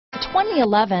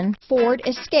2011 Ford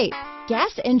Escape.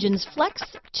 Gas engines flex,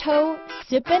 tow,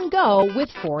 sip and go with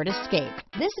Ford Escape.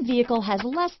 This vehicle has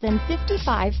less than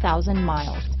 55,000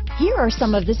 miles. Here are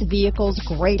some of this vehicle's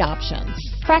great options: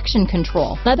 traction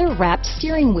control, leather-wrapped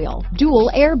steering wheel, dual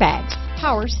airbags,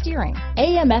 power steering,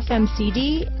 AM/FM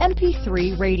CD,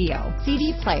 MP3 radio,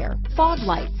 CD player, fog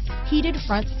lights, heated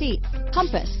front seats,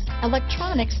 compass,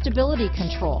 electronic stability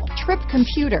control, trip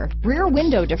computer, rear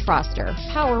window defroster,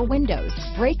 power windows,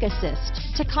 brake assist,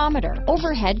 tachometer,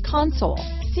 overhead console,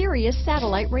 SIRIUS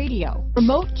satellite radio,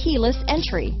 remote keyless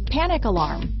entry, panic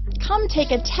alarm. Come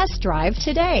take a test drive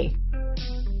today.